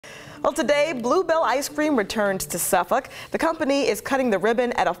Well, today, Bluebell Ice Cream returns to Suffolk. The company is cutting the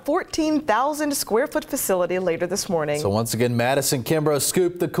ribbon at a 14,000 square foot facility later this morning. So once again, Madison Kimbrough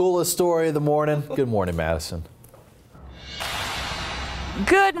scooped the coolest story of the morning. Good morning, Madison.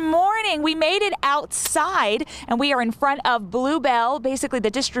 Good morning. We made it outside and we are in front of Bluebell, basically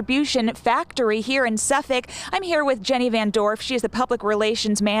the distribution factory here in Suffolk. I'm here with Jenny Van Dorf. She is the public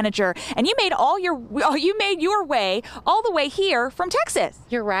relations manager, and you made your way all the way here from Texas.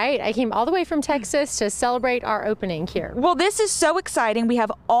 You're right. I came all the way from Texas to celebrate our opening here. Well, this is so exciting. We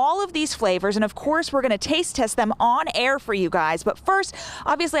have all of these flavors, and of course we're going to taste test them on air for you guys. But first,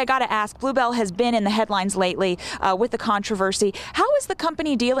 obviously I got to ask, Bluebell has been in the headlines lately with the controversy. How is the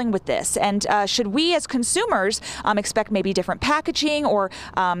company dealing with this, and should we as consumers expect maybe different packaging or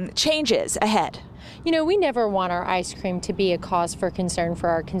changes ahead? You know, we never want our ice cream to be a cause for concern for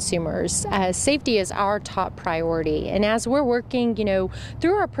our consumers. Safety is our top priority, and as we're working,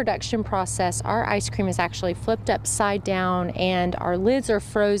 through our production process, our ice cream is actually flipped upside down and our lids are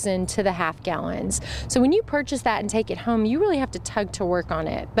frozen to the half gallons. So when you purchase that and take it home, you really have to tug to work on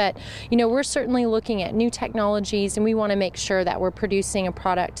it. But we're certainly looking at new technologies, and we want to make sure that we're producing a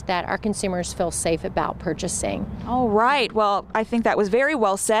product that our consumers feel safe about purchasing. All right. Well, I think that was very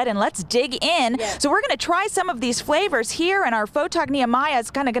well said, and let's dig in. Yes. So we're going to try some of these flavors here, and our photog Nehemiah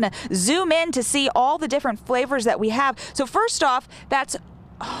is kind of going to zoom in to see all the different flavors that we have. So first off, that's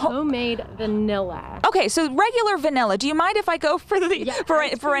homemade vanilla. Okay, so regular vanilla. Do you mind if I go for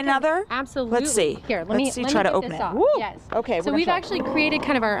for another? Absolutely. Let's see. Here, let me try to open it. Yes. Okay. So we've actually created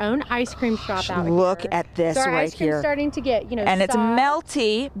kind of our own ice cream shop out here. Look at this so our right ice cream's here. Starting to get and it's soft.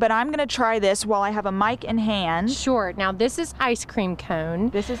 melty, but I'm going to try this while I have a mic in hand. Sure. Now this is ice cream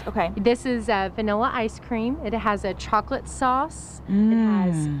cone. This is okay. This is vanilla ice cream. It has a chocolate sauce. It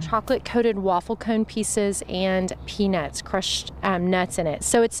has chocolate coated waffle cone pieces and peanuts, crushed nuts in it.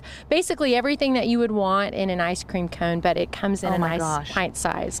 So it's basically everything that you would want in an ice cream cone, but it comes in a nice pint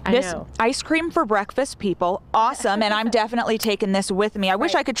size. I know. Ice cream for breakfast, people. Awesome. And I'm definitely taking this with me. I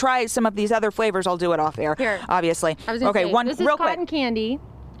wish I could try some of these other flavors. I'll do it off air, obviously. Okay, one this is real cotton quick. candy.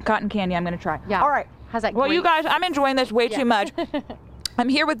 Cotton candy I'm going to try. Yeah. All right. How's that? Well, you guys, I'm enjoying this way too much. I'm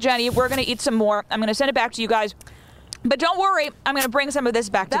here with Jenny. We're going to eat some more. I'm going to send it back to you guys. But don't worry, I'm going to bring some of this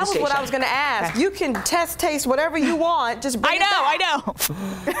back to the station. That was what I was going to ask. Okay. You can taste whatever you want. Just bring it back. I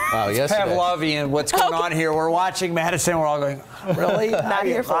know. Wow, yes. Pavlovian, what's going on here? We're watching Madison. We're all going, really? Not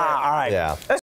here for it. All right. Yeah.